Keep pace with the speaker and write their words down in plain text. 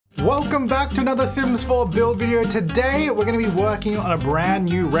Welcome back to another Sims 4 build video. Today we're going to be working on a brand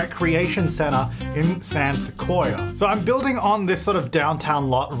new recreation center in San Sequoia. So I'm building on this sort of downtown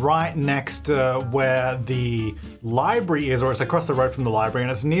lot right next to where the library is, or it's across the road from the library,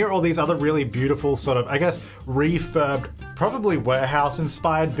 and it's near all these other really beautiful sort of, I guess, refurbed, probably warehouse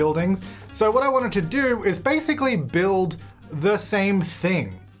inspired buildings. So what I wanted to do is basically build the same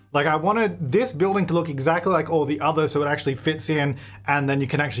thing. Like, I wanted this building to look exactly like all the others so it actually fits in, and then you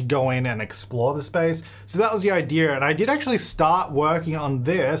can actually go in and explore the space. So that was the idea, and I did actually start working on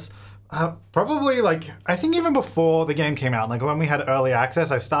this probably, like, I think even before the game came out. Like, when we had early access,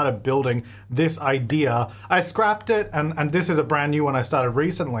 I started building this idea. I scrapped it, and this is a brand new one I started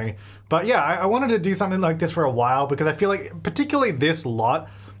recently. But yeah, I wanted to do something like this for a while because I feel like particularly this lot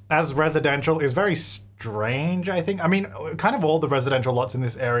as residential is very strange, I think. I mean, kind of all the residential lots in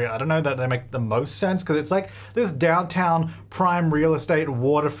this area, I don't know that they make the most sense because it's like this downtown prime real estate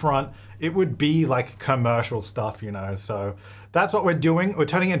waterfront. It would be like commercial stuff, you know, so that's what we're doing. We're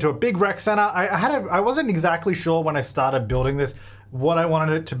turning it into a big rec center. I wasn't exactly sure when I started building this what I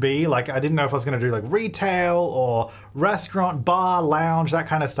wanted it to be. Like, I didn't know if I was going to do like retail or restaurant, bar, lounge, that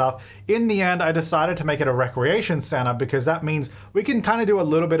kind of stuff. In the end, I decided to make it a recreation center because that means we can kind of do a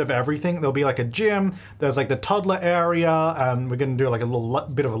little bit of everything. There'll be like a gym, there's like the toddler area, and we're going to do like a little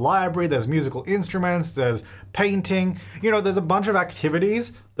bit of a library. There's musical instruments, there's painting, you know, there's a bunch of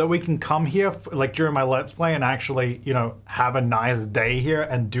activities that we can come here like during my Let's Play and actually, you know, have a nice day here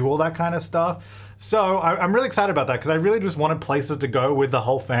and do all that kind of stuff. So I'm really excited about that because I really just wanted places to go with the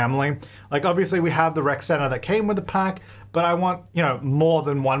whole family. Like, obviously we have the rec center that came with the pack, but I want, you know, more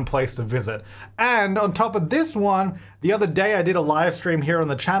than one place to visit. And on top of this one, the other day I did a live stream here on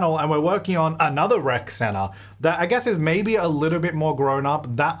the channel and we're working on another rec center that I guess is maybe a little bit more grown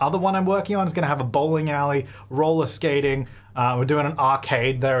up. That other one I'm working on is going to have a bowling alley, roller skating. We're doing an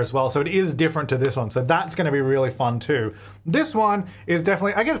arcade there as well, so it is different to this one. So that's going to be really fun too. This one is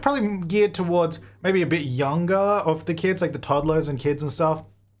definitely, I guess, probably geared towards maybe a bit younger of the kids, like the toddlers and kids and stuff.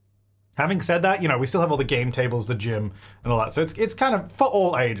 Having said that, you know, we still have all the game tables, the gym, and all that. So it's kind of for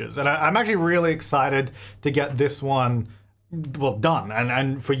all ages. And I'm actually really excited to get this one, well, done,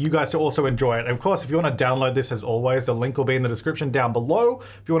 and for you guys to also enjoy it. And of course, if you want to download this, as always, the link will be in the description down below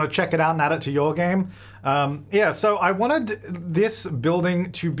if you want to check it out and add it to your game. Yeah, so I wanted this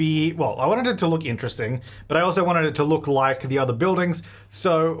building to be, well, I wanted it to look interesting, but I also wanted it to look like the other buildings.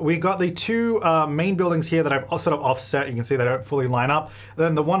 So we got the two main buildings here that I've sort of offset. You can see they don't fully line up.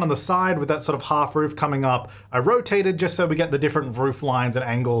 Then the one on the side with that sort of half roof coming up, I rotated just so we get the different roof lines and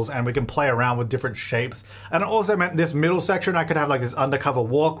angles and we can play around with different shapes. And it also meant this middle section I could have like this undercover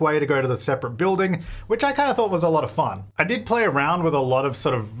walkway to go to the separate building, which I kind of thought was a lot of fun. I did play around with a lot of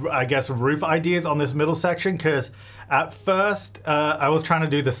sort of, I guess, roof ideas on this middle section because at first I was trying to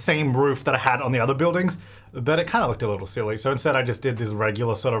do the same roof that I had on the other buildings, but it kind of looked a little silly. So instead I just did this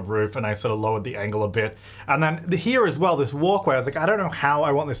regular sort of roof and I sort of lowered the angle a bit. And then here as well, this walkway, I was like, I don't know how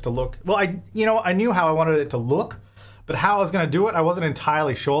I want this to look. Well, I knew how I wanted it to look, but how I was going to do it, I wasn't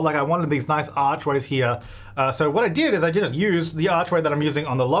entirely sure. Like, I wanted these nice archways here. So what I did is I just used the archway that I'm using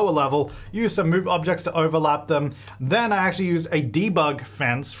on the lower level, used some move objects to overlap them. Then I actually used a debug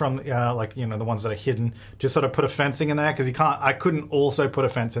fence from, like, you know, the ones that are hidden, just sort of put a fencing in there because I couldn't also put a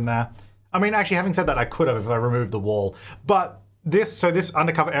fence in there. I mean, actually, having said that, I could have if I removed the wall. But this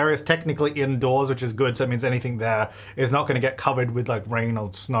undercover area is technically indoors, which is good. So it means anything there is not going to get covered with like rain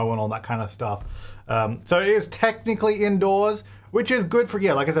or snow and all that kind of stuff. So it is technically indoors, which is good for,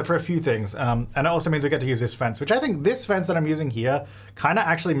 yeah, like I said, for a few things. And it also means we get to use this fence, which I think this fence that I'm using here kind of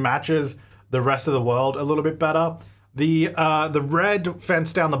actually matches the rest of the world a little bit better. The red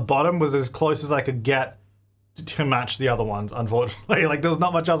fence down the bottom was as close as I could get to match the other ones, unfortunately. Like, there's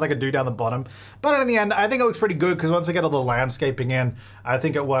not much else I could do down the bottom. But in the end, I think it looks pretty good because once I get all the landscaping in, I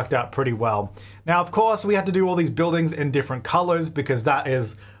think it worked out pretty well. Now, of course, we had to do all these buildings in different colors because that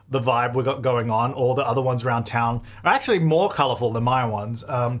is the vibe we got going on. All the other ones around town are actually more colorful than my ones.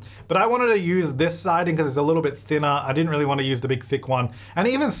 But I wanted to use this siding because it's a little bit thinner. I didn't really want to use the big thick one. And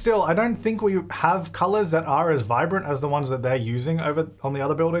even still, I don't think we have colors that are as vibrant as the ones that they're using over on the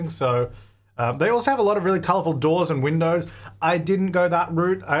other buildings. So they also have a lot of really colorful doors and windows. I didn't go that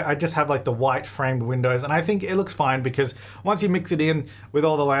route. I just have like the white framed windows, and I think it looks fine because once you mix it in with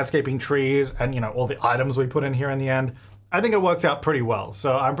all the landscaping trees and, you know, all the items we put in here in the end, I think it works out pretty well.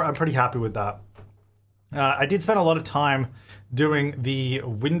 So I'm pretty happy with that. I did spend a lot of time doing the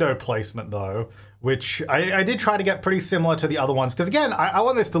window placement though, which I did try to get pretty similar to the other ones. Because again, I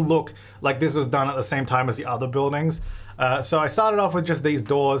want this to look like this was done at the same time as the other buildings. So I started off with just these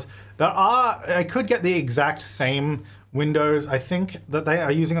doors. I could get the exact same windows I think that they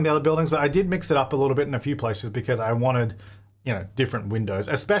are using on the other buildings, but I did mix it up a little bit in a few places because I wanted, you know, different windows,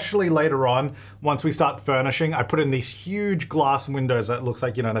 especially later on once we start furnishing. I put in these huge glass windows that looks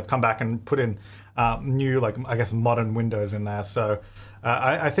like, you know, they've come back and put in new, like, I guess, modern windows in there. So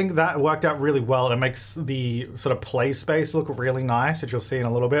I think that worked out really well, and it makes the sort of play space look really nice, as you'll see in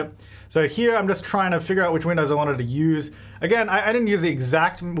a little bit. So here I'm just trying to figure out which windows I wanted to use. Again, I didn't use the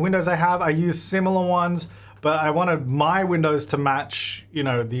exact windows I have. I used similar ones, but I wanted my windows to match, you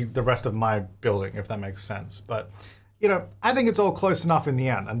know, the rest of my building, if that makes sense. But, you know, I think it's all close enough in the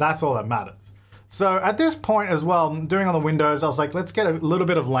end, and that's all that matters. So at this point as well, doing on the windows, I was like, let's get a little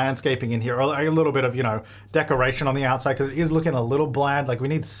bit of landscaping in here, or a little bit of, you know, decoration on the outside, because it is looking a little bland. Like, we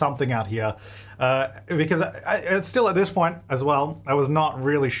need something out here. Because it's still at this point as well, I was not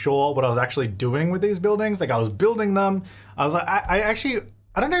really sure what I was actually doing with these buildings. Like, I was building them. I was like,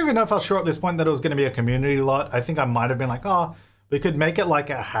 I don't even know if I was sure at this point that it was going to be a community lot. I think I might have been like, oh, we could make it like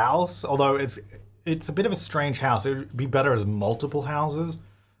a house, although it's a bit of a strange house. It would be better as multiple houses.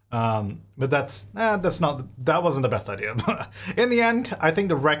 But that wasn't the best idea. In the end, I think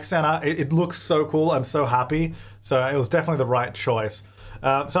the rec center, it looks so cool. I'm so happy. So it was definitely the right choice.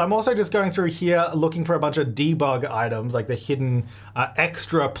 So I'm also just going through here looking for a bunch of debug items, like the hidden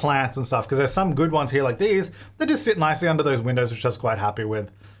extra plants and stuff, because there's some good ones here like these that just sit nicely under those windows, which I was quite happy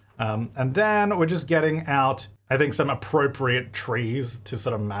with. And then we're just getting out, I think, some appropriate trees to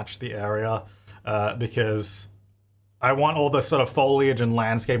sort of match the area, because I want all the sort of foliage and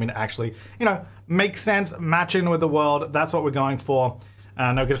landscaping to actually, you know, make sense, match in with the world. That's what we're going for.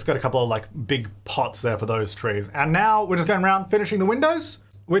 And I've just got a couple of like big pots there for those trees. And now we're just going around finishing the windows,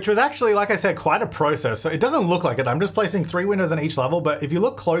 which was actually, like I said, quite a process. So it doesn't look like it. I'm just placing 3 windows on each level, but if you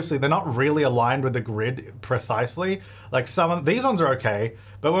look closely, they're not really aligned with the grid precisely. Like these ones are okay,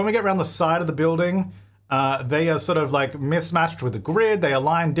 but when we get around the side of the building, they are sort of like mismatched with the grid. They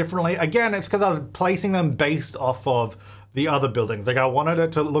align differently. Again, it's because I was placing them based off of the other buildings. Like, I wanted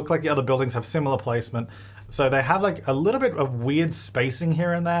it to look like the other buildings have similar placement. So they have like a little bit of weird spacing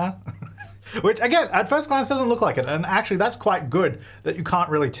here and there, which again, at first glance doesn't look like it. And actually that's quite good that you can't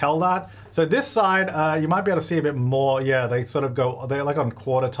really tell that. So this side, you might be able to see a bit more. Yeah, they sort of go, they're like on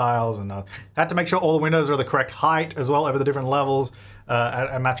quarter tiles, and had to make sure all the windows are the correct height as well over the different levels,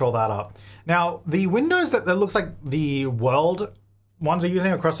 and match all that up. Now, the windows that looks like the world ones are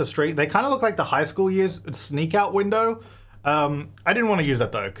using across the street, they kind of look like the high school years sneak out window. I didn't want to use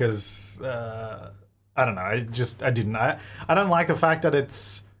that though, because I don't know, I didn't. I don't like the fact that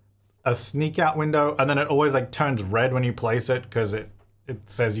it's a sneak out window and then it always like turns red when you place it, because it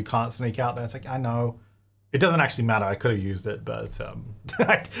says you can't sneak out there. It's like, I know. It doesn't actually matter. I could have used it, but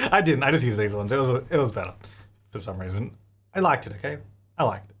I didn't. I just used these ones. It was better for some reason. I liked it, okay? I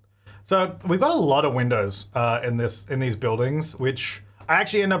liked it. So we've got a lot of windows in these buildings, which I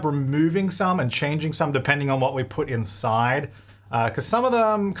actually end up removing some and changing some depending on what we put inside, because some of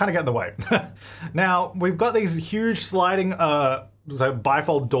them kind of get in the way. Now, we've got these huge sliding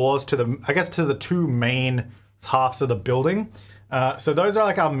bifold doors to the 2 main halves of the building. So those are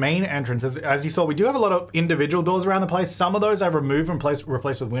like our main entrances. As you saw, we do have a lot of individual doors around the place. Some of those I remove and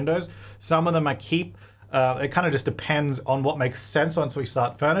replace with windows. Some of them I keep. It kind of just depends on what makes sense once we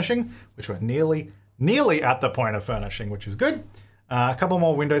start furnishing, which we're nearly at the point of furnishing, which is good. A couple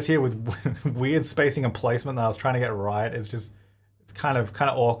more windows here with weird spacing and placement that I was trying to get right. It's kind of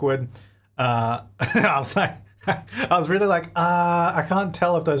awkward. I was really like, I can't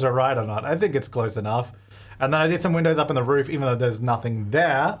tell if those are right or not. I think it's close enough. And then I did some windows up in the roof, even though there's nothing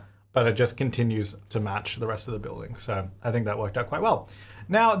there, but it just continues to match the rest of the building. So I think that worked out quite well.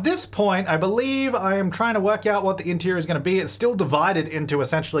 Now, at this point, I believe I am trying to work out what the interior is going to be. It's still divided into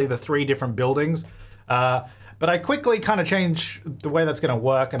essentially the 3 different buildings. But I quickly kind of change the way that's going to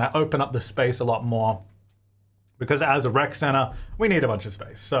work, and I open up the space a lot more. Because as a rec center, we need a bunch of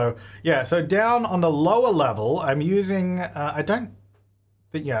space. So yeah, so down on the lower level, I'm using, I think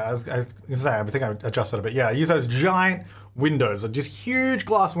I adjusted a bit. Yeah, I use those giant windows, just huge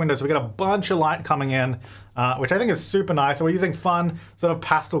glass windows. So we get a bunch of light coming in, which I think is super nice. So we're using fun sort of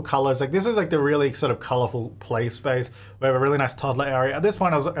pastel colors. Like, this is like the really sort of colorful play space. We have a really nice toddler area. At this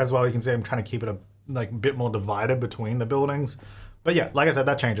point as well, you can see I'm trying to keep it a bit more divided between the buildings. But yeah, like I said,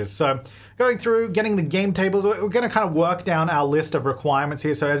 that changes. So going through, getting the game tables, we're going to kind of work down our list of requirements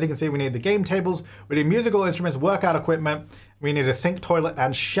here. So as you can see, we need the game tables, we need musical instruments, workout equipment, we need a sink, toilet,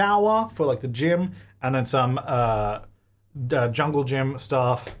 and shower for like the gym, and then some jungle gym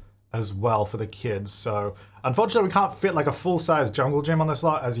stuff as well for the kids. So unfortunately, we can't fit like a full-size jungle gym on this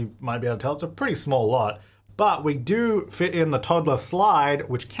lot. As you might be able to tell, it's a pretty small lot. But we do fit in the toddler slide,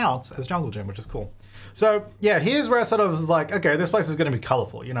 which counts as jungle gym, which is cool. So yeah, here's where I sort of was like, okay, this place is going to be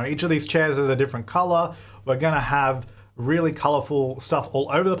colorful. You know, each of these chairs is a different color. We're going to have really colorful stuff all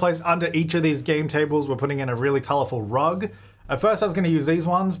over the place. Under each of these game tables, we're putting in a really colorful rug. At first I was going to use these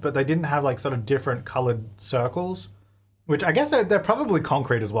ones, but they didn't have like sort of different colored circles, which I guess they're probably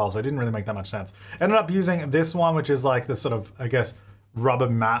concrete as well, so it didn't really make that much sense. Ended up using this one, which is like this sort of, I guess, rubber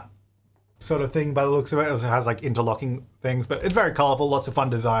mat sort of thing by the looks of it. It also has like interlocking things, but it's very colorful, lots of fun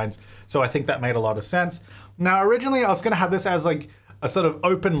designs. So I think that made a lot of sense. Now, originally I was going to have this as like a sort of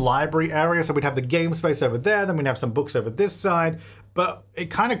open library area. So we'd have the game space over there, then we'd have some books over this side, but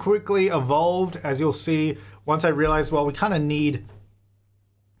it kind of quickly evolved, as you'll see, once I realized, well, we kind of need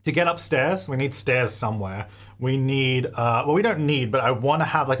to get upstairs. We need stairs somewhere. We need, well, we don't need, but I want to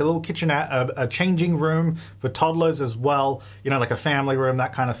have like a little kitchenette, a changing room for toddlers as well, you know, like a family room,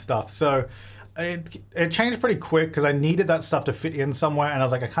 that kind of stuff. So it changed pretty quick because I needed that stuff to fit in somewhere, and I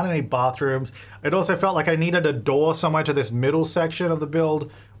was like, I kind of need bathrooms. It also felt like I needed a door somewhere to this middle section of the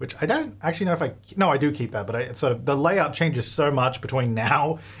build, which I don't actually know if I do keep that, but it's sort of, the layout changes so much between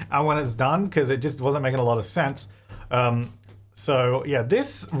now and when it's done because it just wasn't making a lot of sense. So yeah,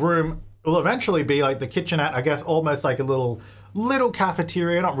 this room will eventually be like the kitchenette, I guess, almost like a little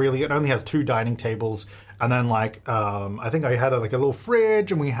cafeteria. Not really, it only has 2 dining tables, and then like I think I had like a little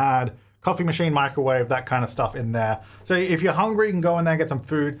fridge, and we had coffee machine, microwave, that kind of stuff in there. So if you're hungry, you can go in there and get some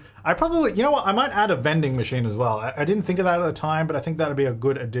food. I probably, you know what, I might add a vending machine as well. I didn't think of that at the time, but I think that'd be a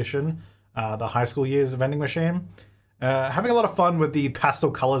good addition, the high school years vending machine. Having a lot of fun with the pastel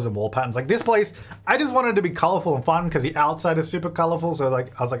colors and wall patterns. Like this place, I just wanted it to be colorful and fun because the outside is super colorful. So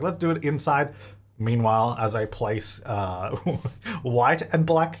like, I was like, let's do it inside. Meanwhile, as I place white and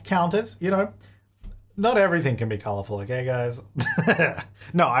black counters, you know, not everything can be colorful, okay, guys?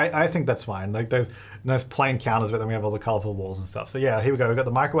 No, I think that's fine. Like there's nice plain counters, but then we have all the colorful walls and stuff. So yeah, here we go. We've got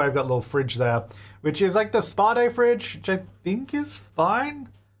the microwave, got a little fridge there, which is like the spa day fridge, which I think is fine.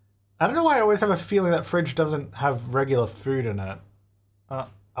 I don't know why I always have a feeling that fridge doesn't have regular food in it.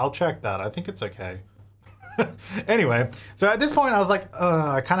 I'll check that. I think it's okay. Anyway, so at this point I was like,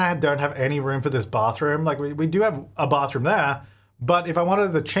 I kind of don't have any room for this bathroom. Like we do have a bathroom there, but if I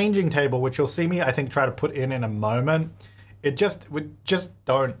wanted the changing table, which you'll see me, I think, try to put in a moment, we just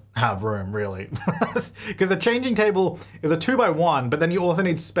don't have room really. Because the changing table is a 2x1, but then you also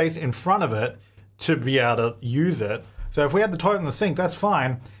need space in front of it to be able to use it. So if we had the toilet and the sink, that's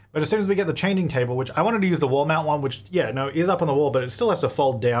fine. But as soon as we get the changing table, which I wanted to use the wall mount one, which, yeah, no, is up on the wall, but it still has to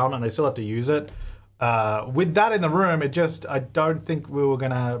fold down and they still have to use it. With that in the room, I don't think we were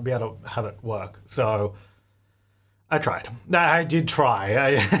going to be able to have it work. So I tried. I did try.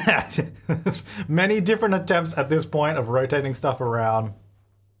 I had many different attempts at this point of rotating stuff around.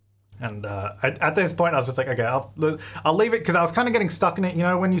 And at this point, I was just like, okay, I'll leave it, because I was kind of getting stuck in it. You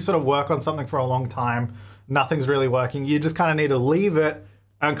know, when you sort of work on something for a long time, nothing's really working. You just kind of need to leave it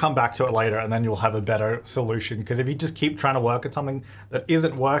and come back to it later, and then you'll have a better solution. Because if you just keep trying to work at something that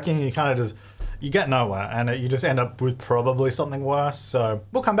isn't working, you kind of you get nowhere, and you just end up with probably something worse. So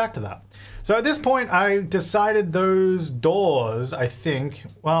we'll come back to that. So at this point, I decided those doors, I think,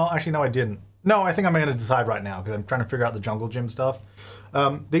 well, actually, no, I didn't. No, I think I'm going to decide right now, because I'm trying to figure out the jungle gym stuff.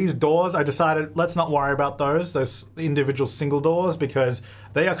 These doors, I decided, let's not worry about those individual single doors, because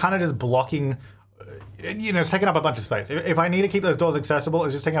they are kind of just blocking, you know, it's taking up a bunch of space. If I need to keep those doors accessible,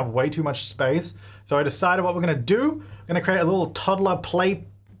 it's just taking up way too much space. So I decided what we're going to do. I'm going to create a little toddler play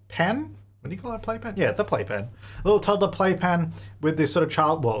pen. What do you call it, a playpen? Yeah, it's a playpen. A little toddler playpen with this sort of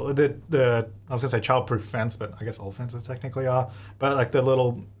I was going to say childproof fence, but I guess all fences technically are. But like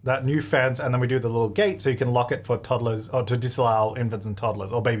that new fence, and then we do the little gate so you can lock it for toddlers, or to disallow infants and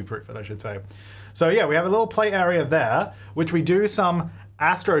toddlers, or baby-proof it, I should say. So yeah, we have a little play area there, which we do some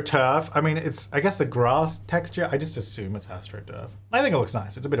AstroTurf. I mean, it's, I guess, the grass texture. I just assume it's AstroTurf. I think it looks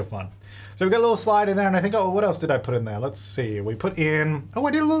nice. It's a bit of fun. So we've got a little slide in there, and I think, oh, what else did I put in there? Let's see. We put in, oh,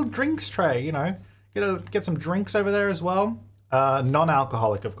 I did a little drinks tray, you know. Get some drinks over there as well.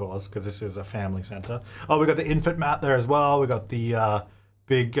 Non-alcoholic, of course, because this is a family center. Oh, we got the infant mat there as well. We got the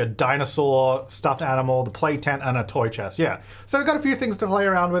big dinosaur stuffed animal, the play tent, and a toy chest. Yeah. So we've got a few things to play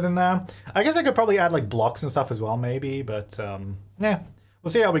around with in there. I guess I could probably add like blocks and stuff as well, maybe, but yeah. We'll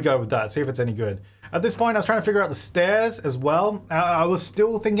see how we go with that, see if it's any good. At this point, I was trying to figure out the stairs as well. I was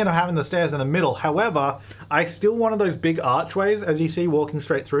still thinking of having the stairs in the middle. However, I still wanted those big archways, as you see, walking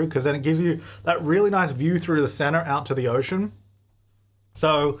straight through, because then it gives you that really nice view through the center out to the ocean.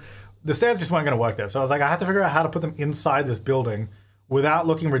 So the stairs just weren't going to work there. So I was like, I had to figure out how to put them inside this building without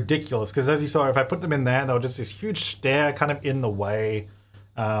looking ridiculous. Because as you saw, if I put them in there, they were just this huge stair kind of in the way.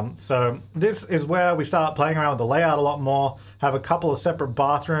 So this is where we start playing around with the layout a lot more, have a couple of separate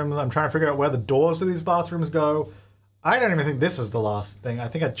bathrooms. I'm trying to figure out where the doors to these bathrooms go. I don't even think this is the last thing. I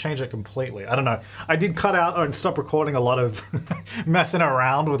think I'd change it completely. I don't know. I did cut out and stop recording a lot of messing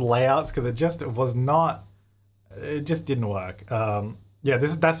around with layouts because it just didn't work. Yeah,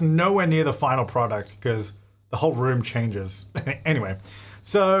 that's nowhere near the final product because the whole room changes. Anyway,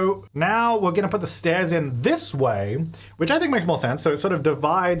 so now we're gonna put the stairs in this way, which I think makes more sense. So it sort of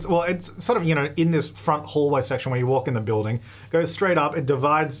divides, well, it's sort of, you know, in this front hallway section where you walk in the building, goes straight up, it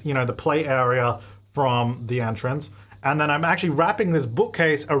divides, you know, the play area from the entrance. And then I'm actually wrapping this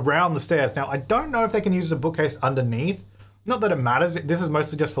bookcase around the stairs. Now, I don't know if they can use the bookcase underneath. Not that it matters. This is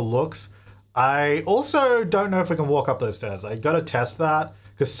mostly just for looks. I also don't know if we can walk up those stairs. I gotta test that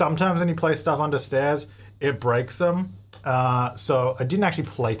because sometimes when you place stuff under stairs, it breaks them. So I didn't actually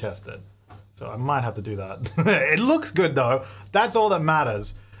play test it. So I might have to do that. It looks good though. That's all that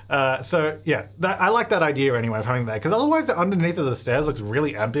matters. So yeah, I like that idea anyway of having that because otherwise the underneath of the stairs looks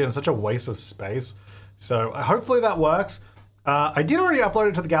really empty and it's such a waste of space. So hopefully that works. I did already upload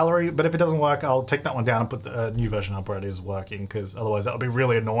it to the gallery, but if it doesn't work, I'll take that one down and put the new version up where it is working because otherwise that would be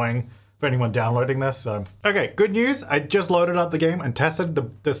really annoying for anyone downloading this. So okay, good news. I just loaded up the game and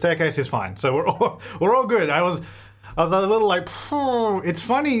tested the staircase is fine. So we're all good. I was a little like, it's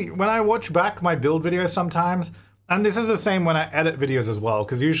funny when I watch back my build videos sometimes, and this is the same when I edit videos as well,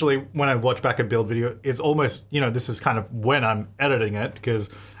 because usually when I watch back a build video, it's almost, you know, this is kind of when I'm editing it,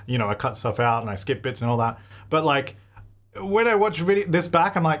 because, you know, I cut stuff out and I skip bits and all that. But like, when I watch this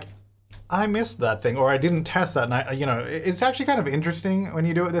back, I'm like, I missed that thing, or I didn't test that, and you know, it's actually kind of interesting when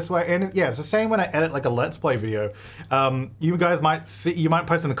you do it this way. And yeah, it's the same when I edit like a Let's Play video. You guys might see, you might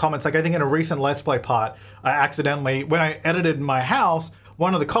post in the comments, like I think in a recent Let's Play part, I accidentally, when I edited my house,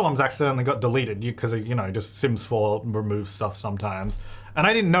 one of the columns accidentally got deleted because, you know, just Sims 4 removes stuff sometimes. And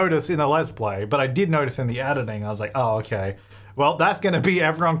I didn't notice in the Let's Play, but I did notice in the editing. I was like, oh, okay. Well, that's going to be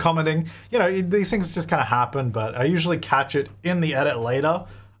everyone commenting. You know, these things just kind of happen, but I usually catch it in the edit later.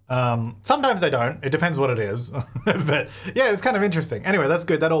 Sometimes I don't. It depends what it is. But yeah, it's kind of interesting. Anyway, that's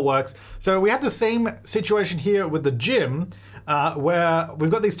good. That all works. So we have the same situation here with the gym, where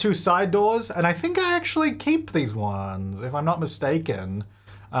we've got these two side doors, and I think I actually keep these ones, if I'm not mistaken,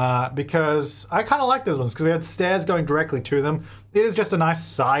 because I kind of like those ones because we have stairs going directly to them. It is just a nice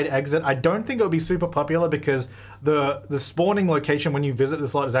side exit. I don't think it'll be super popular because the spawning location when you visit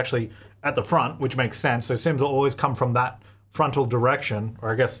this lot is actually at the front, which makes sense. So Sims will always come from that frontal direction,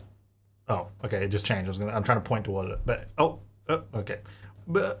 or I guess, oh, okay, it just changed. I'm trying to point toward it, but, okay.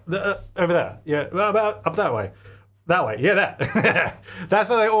 But, over there, yeah, about up that way. That way, yeah, that. That's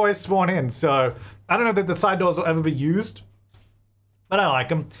how they always spawn in. So I don't know that the side doors will ever be used, but I like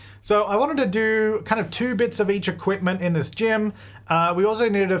them. So I wanted to do kind of 2 bits of each equipment in this gym. We also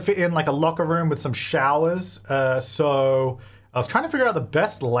needed to fit in like a locker room with some showers. So I was trying to figure out the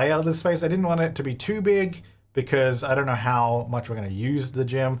best layout of this space. I didn't want it to be too big because I don't know how much we're going to use the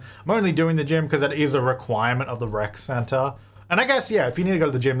gym. I'm only doing the gym because that is a requirement of the rec center. And I guess, yeah, if you need to go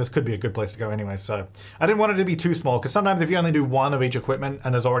to the gym, this could be a good place to go anyway. So I didn't want it to be too small because sometimes if you only do 1 of each equipment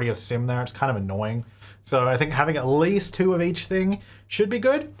and there's already a sim there, it's kind of annoying. So I think having at least 2 of each thing should be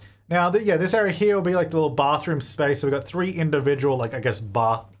good. Now, yeah, this area here will be like the little bathroom space. So we've got 3 individual, like, I guess,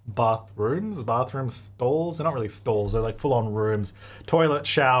 bathroom stalls. They're not really stalls. They're like full-on rooms. Toilet,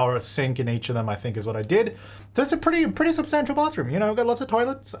 shower, sink in each of them, I think is what I did. So it's a pretty substantial bathroom. You know, we've got lots of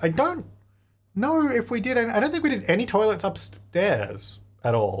toilets. I don't know if we did any, I don't think we did any toilets upstairs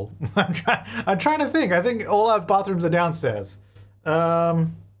at all. I'm trying to think. I think all our bathrooms are downstairs.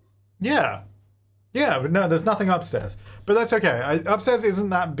 Yeah. Yeah, but no, there's nothing upstairs. But that's okay. Upstairs isn't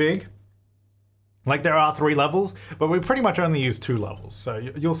that big. Like, there are 3 levels, but we pretty much only use 2 levels. So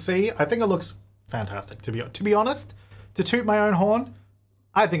you'll see, I think it looks fantastic. To be honest, to toot my own horn,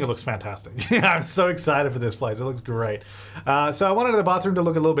 I think it looks fantastic. I'm so excited for this place. It looks great. So I wanted the bathroom to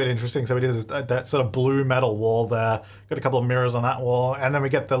look a little bit interesting. So we did that sort of blue metal wall there. Got a couple of mirrors on that wall. And then we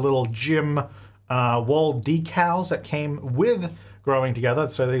get the little gym wall decals that came with growing together.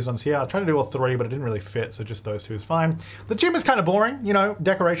 So these ones here, I tried to do all 3, but it didn't really fit. So just those 2 is fine. The gym is kind of boring, you know,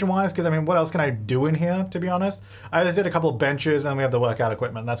 decoration wise, because I mean, what else can I do in here, to be honest? I just did a couple of benches and we have the workout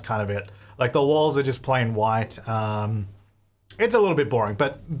equipment. And that's kind of it. Like the walls are just plain white. It's a little bit boring,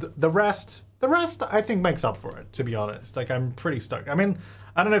 but the rest I think makes up for it, to be honest. Like, I'm pretty stoked. I mean,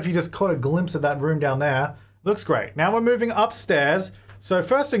 I don't know if you just caught a glimpse of that room down there. Looks great. Now we're moving upstairs. So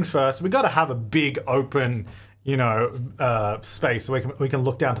first things first, we got to have a big open, you know, space so we can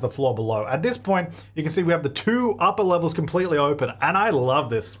look down to the floor below. At this point, you can see we have the 2 upper levels completely open, and I love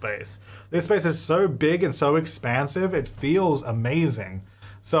this space. This space is so big and so expansive, it feels amazing.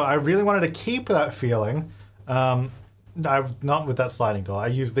 So I really wanted to keep that feeling. Not with that sliding door. I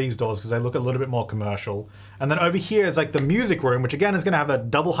use these doors because they look a little bit more commercial. And then over here is like the music room, which again is going to have a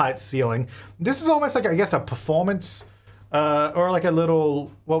double height ceiling. This is almost like, I guess, a performance or like a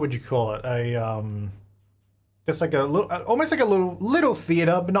little, what would you call it? Just like a little, almost like a little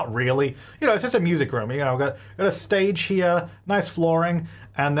theater, but not really. You know, it's just a music room. You know, got a stage here, nice flooring,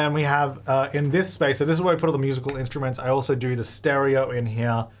 and then we have in this space. So this is where I put all the musical instruments. I also do the stereo in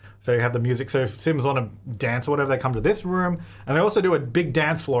here. So you have the music. So if Sims want to dance or whatever, they come to this room. And they also do a big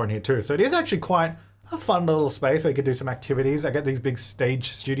dance floor in here too. So it is actually quite a fun little space where you could do some activities. I got these big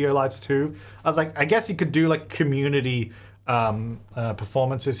stage studio lights too. I was like, I guess you could do like community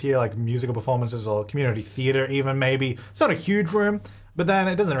performances here, like musical performances or community theater even maybe. It's not a huge room, but then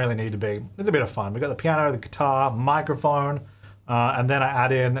it doesn't really need to be. It's a bit of fun. We got the piano, the guitar, microphone. And then I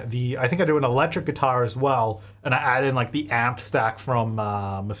add in I think I do an electric guitar as well. And I add in like the amp stack from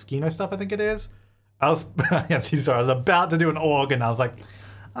Moschino stuff, I think it is. I was about to do an organ. I was like,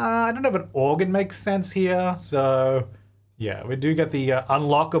 I don't know if an organ makes sense here. So yeah, we do get the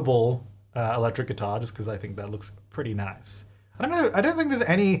unlockable electric guitar just because I think that looks pretty nice. I don't know. I don't think there's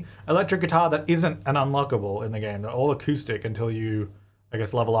any electric guitar that isn't an unlockable in the game. They're all acoustic until you, I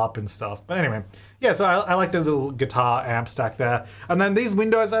guess, level up and stuff. But anyway, yeah, so I like the little guitar amp stack there. And then these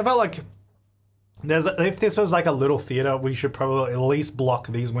windows, I felt like if this was like a little theater, we should probably at least block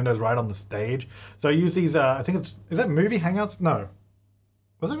these windows right on the stage. So I use these, I think is that movie hangouts? No.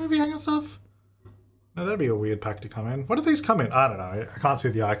 Was that movie hangout stuff? No, that'd be a weird pack to come in. What do these come in? I don't know. I can't see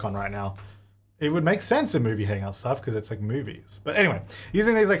the icon right now. It would make sense in movie hangout stuff because it's like movies. But anyway,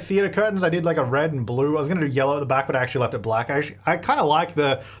 using these like theater curtains, I did like a red and blue. I was gonna do yellow at the back, but I actually left it black. I kind of like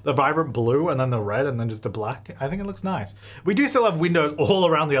the vibrant blue and then the red and then just the black. I think it looks nice. We do still have windows all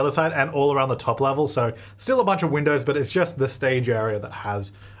around the other side and all around the top level. So still a bunch of windows, but it's just the stage area that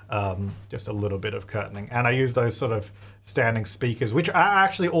has just a little bit of curtaining. And I use those sort of standing speakers, which are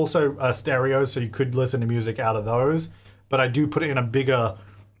actually also stereos, so you could listen to music out of those. But I do put it in a bigger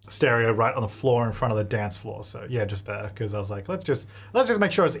stereo right on the floor in front of the dance floor. So yeah, just there, because I was like, let's just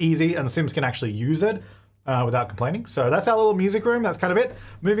make sure it's easy and the Sims can actually use it without complaining. So that's our little music room. That's kind of it.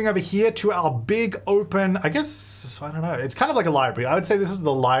 Moving over here to our big open, I guess, I don't know. It's kind of like a library. I would say this is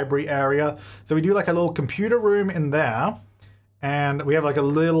the library area. So we do like a little computer room in there. And we have like a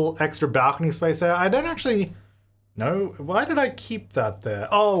little extra balcony space there. I don't actually know. Why did I keep that there?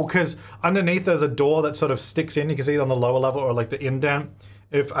 Oh, because underneath there's a door that sort of sticks in. You can see it on the lower level or like the indent.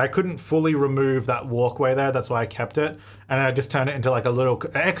 If I couldn't fully remove that walkway there, that's why I kept it. And I just turned it into like a little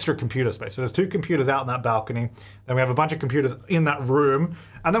extra computer space. So there's 2 computers out in that balcony. Then we have a bunch of computers in that room.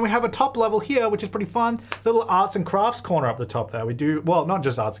 And then we have a top level here, which is pretty fun. It's a little arts and crafts corner up the top there. We do, well, not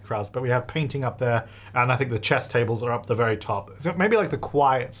just arts and crafts, but we have painting up there. And I think the chess tables are up the very top. So maybe like the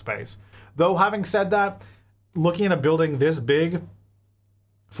quiet space. Though having said that, looking at a building this big,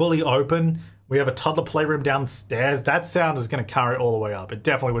 fully open, we have a toddler playroom downstairs. That sound is going to carry all the way up. It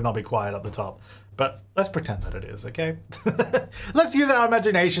definitely would not be quiet up the top. But let's pretend that it is, okay? Let's use our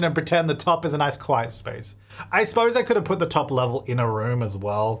imagination and pretend the top is a nice quiet space. I suppose I could have put the top level in a room as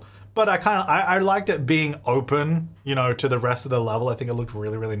well. But I liked it being open, you know, to the rest of the level. I think it looked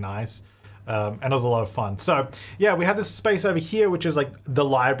really, really nice. And it was a lot of fun. So yeah, we have this space over here, which is like the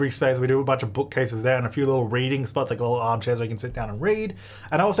library space. We do a bunch of bookcases there and a few little reading spots, like little armchairs where you can sit down and read.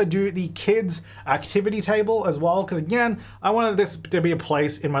 And I also do the kids activity table as well. Because again, I wanted this to be a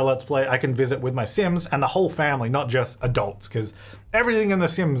place in my Let's Play I can visit with my Sims and the whole family, not just adults. Because everything in The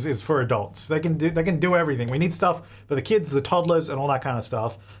Sims is for adults. They can do everything. We need stuff for the kids, the toddlers, and all that kind of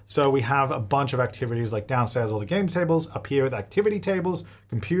stuff. So we have a bunch of activities like downstairs, all the games tables, up here with activity tables,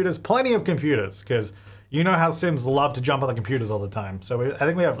 computers, plenty of computers, because you know how Sims love to jump on the computers all the time. So I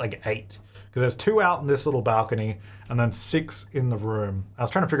think we have like 8, because there's 2 out in this little balcony and then 6 in the room. I was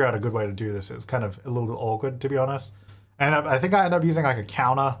trying to figure out a good way to do this. It's kind of a little bit awkward, to be honest. And I think I ended up using like a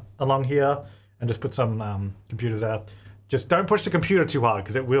counter along here and just put some computers out. Just don't push the computer too hard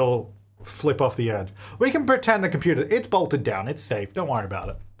because it will flip off the edge. We can pretend the computer, it's bolted down, it's safe, don't worry about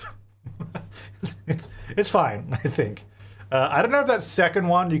it. it's fine, I think. I don't know if that second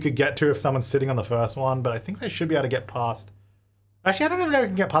one you could get to if someone's sitting on the first one, but I think they should be able to get past. Actually, I don't even know if you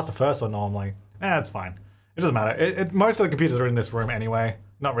can get past the first one normally. It's fine. It doesn't matter. Most of the computers are in this room anyway.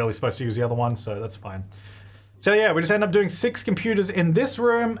 Not really supposed to use the other one, so that's fine. So yeah, we just end up doing 6 computers in this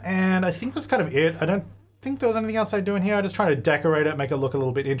room, and I think that's kind of it. I don't think there was anything else I do in here. I just try to decorate it, make it look a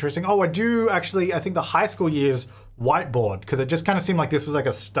little bit interesting. Oh, I do actually, I think the high school year's whiteboard, because it just kind of seemed like this was like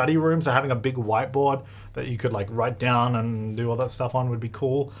a study room, so having a big whiteboard that you could like write down and do all that stuff on would be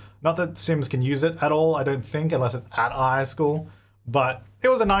cool. Not that Sims can use it at all, I don't think, unless it's at a high school. but it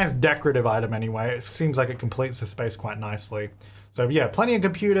was a nice decorative item anyway. It seems like it completes the space quite nicely. So yeah, plenty of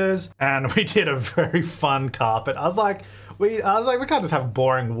computers, and we did a very fun carpet. I was like, we can't just have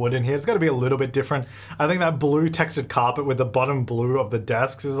boring wood in here. It's got to be a little bit different. I think that blue textured carpet with the bottom blue of the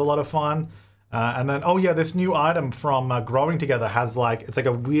desks is a lot of fun. And then, oh yeah, this new item from Growing Together has like, it's like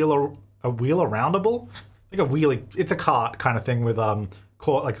a wheel aroundable, like a wheelie. It's a cart kind of thing with like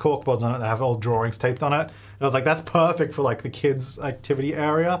corkboards on it that have all drawings taped on it. And I was like, that's perfect for like the kids' activity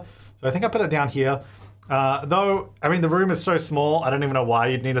area. So I think I put it down here. Though, I mean, the room is so small, I don't even know why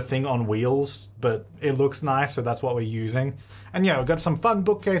you'd need a thing on wheels, but it looks nice, so that's what we're using. And yeah, we've got some fun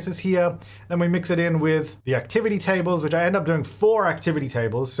bookcases here. Then we mix it in with the activity tables, which I end up doing 4 activity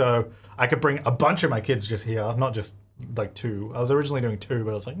tables, so I could bring a bunch of my kids just here, not just like 2. I was originally doing 2,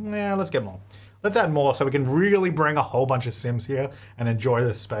 but I was like, nah, let's get more. Let's add more so we can really bring a whole bunch of Sims here and enjoy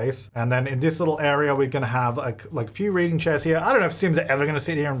this space. And then in this little area, we're gonna have like a few reading chairs here. I don't know if Sims are ever gonna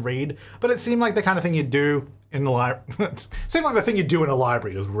sit here and read, but it seemed like the kind of thing you do in the library. Seemed like the thing you do in a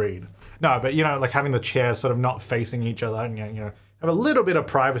library is read. No, but you know, like having the chairs sort of not facing each other and you know, have a little bit of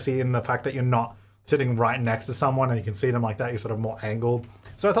privacy in the fact that you're not sitting right next to someone and you can see them like that, you're sort of more angled.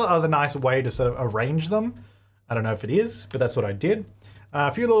 So I thought that was a nice way to sort of arrange them. I don't know if it is, but that's what I did. A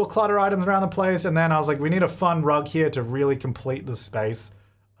few little clutter items around the place, and then I was like, we need a fun rug here to really complete the space.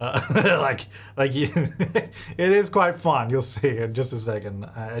 It is quite fun. You'll see in just a second.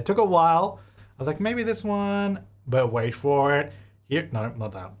 It took a while. I was like, maybe this one, but wait for it. Here, no,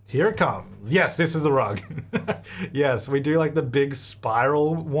 not that. Here it comes. Yes, this is the rug. Yes, we do like the big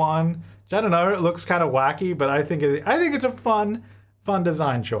spiral one. Which I don't know, it looks kind of wacky, but I think it's a fun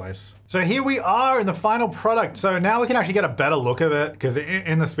design choice. So here we are in the final product. So now we can actually get a better look of it because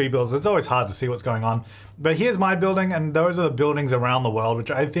in the speed builds, it's always hard to see what's going on. But here's my building and those are the buildings around the world,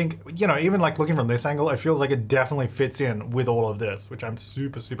 which I think, you know, even like looking from this angle, it feels like it definitely fits in with all of this, which I'm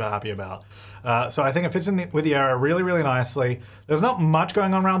super, super happy about. So I think it fits in with the area really, really nicely. There's not much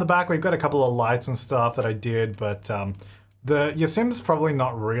going on around the back. We've got a couple of lights and stuff that I did, but your Sim's probably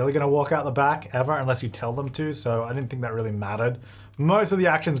not really gonna walk out the back ever unless you tell them to, so I didn't think that really mattered. Most of the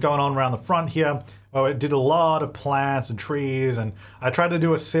action's going on around the front here. Well, it did a lot of plants and trees, and I tried to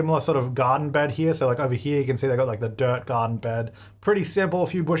do a similar sort of garden bed here. So like over here, you can see they got like the dirt garden bed. Pretty simple, a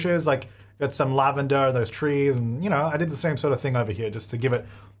few bushes, like got some lavender, those trees, and you know, I did the same sort of thing over here just to give it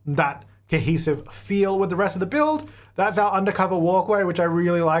that cohesive feel with the rest of the build. That's our undercover walkway, which I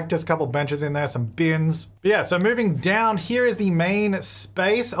really like. Just a couple benches in there, some bins. But yeah, so moving down, here is the main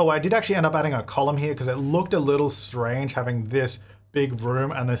space. Oh, I did actually end up adding a column here because it looked a little strange having this big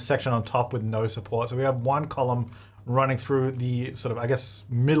room and this section on top with no support. So we have one column running through the sort of, I guess,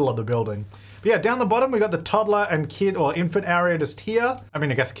 middle of the building. But yeah, down the bottom, we got the toddler and kid or infant area just here. I mean,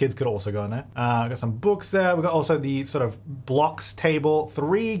 I guess kids could also go in there. Got some books there. We got also the sort of blocks table,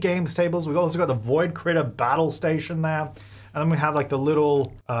 3 games tables. We've also got the Void Critter battle station there. And then we have like the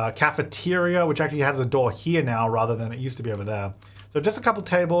little cafeteria, which actually has a door here now rather than it used to be over there. So just a couple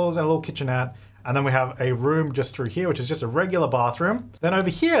tables and a little kitchenette. And then we have a room just through here, which is just a regular bathroom. Then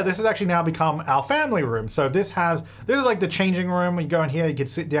over here, this has actually now become our family room. So this is like the changing room. You go in here, you can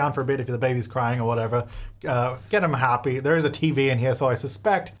sit down for a bit if the baby's crying or whatever. Get them happy. There is a TV in here, so I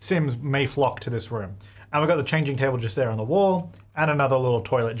suspect Sims may flock to this room. And we've got the changing table just there on the wall, and another little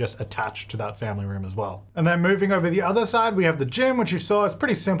toilet just attached to that family room as well. And then moving over the other side, we have the gym, which you saw. It's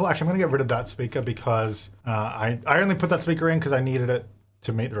pretty simple. Actually, I'm gonna get rid of that speaker because I only put that speaker in because I needed it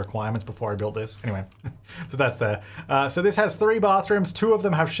to meet the requirements before I built this. Anyway, so that's there. So this has 3 bathrooms, 2 of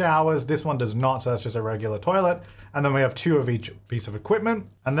them have showers. This one does not, so that's just a regular toilet. And then we have 2 of each piece of equipment.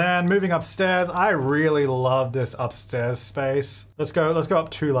 And then moving upstairs, I really love this upstairs space. Let's go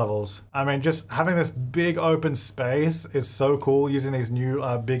up 2 levels. I mean, just having this big open space is so cool, using these new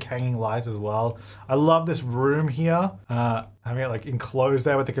big hanging lights as well. I love this room here. Having it like enclosed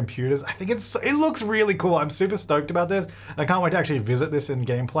there with the computers. I think it looks really cool. I'm super stoked about this. And I can't wait to actually visit this in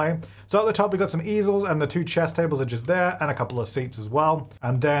gameplay. So at the top, we got some easels and the 2 chess tables are just there and a couple of seats as well.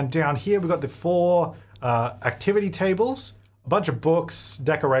 And then down here, we got the 4 activity tables, a bunch of books,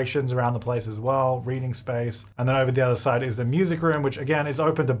 decorations around the place as well, reading space. And then over the other side is the music room, which again is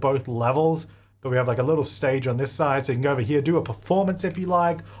open to both levels. But we have like a little stage on this side, so you can go over here, do a performance if you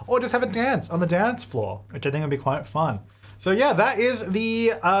like, or just have a dance on the dance floor, which I think would be quite fun. So yeah, that is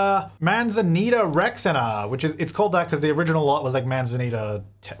the Manzanita Rec Center, which is, it's called that because the original lot was like Manzanita,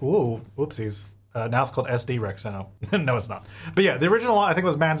 ooh, whoopsies. Now it's called SD Rec Center. No, it's not. But yeah, the original lot I think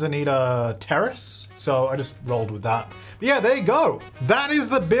was Manzanita Terrace. So I just rolled with that. But yeah, there you go. That is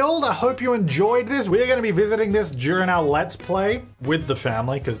the build. I hope you enjoyed this. We are going to be visiting this during our Let's Play with the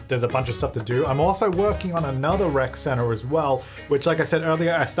family because there's a bunch of stuff to do. I'm also working on another rec center as well, which like I said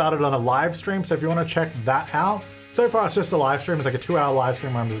earlier, I started on a live stream. So if you want to check that out, so far it's just a live stream. It's like a 2-hour live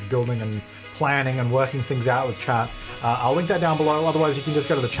stream where I'm just building and planning and working things out with chat. I'll link that down below. Otherwise, you can just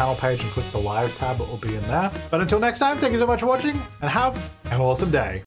go to the channel page and click the live tab. It will be in there. But until next time, thank you so much for watching and have an awesome day.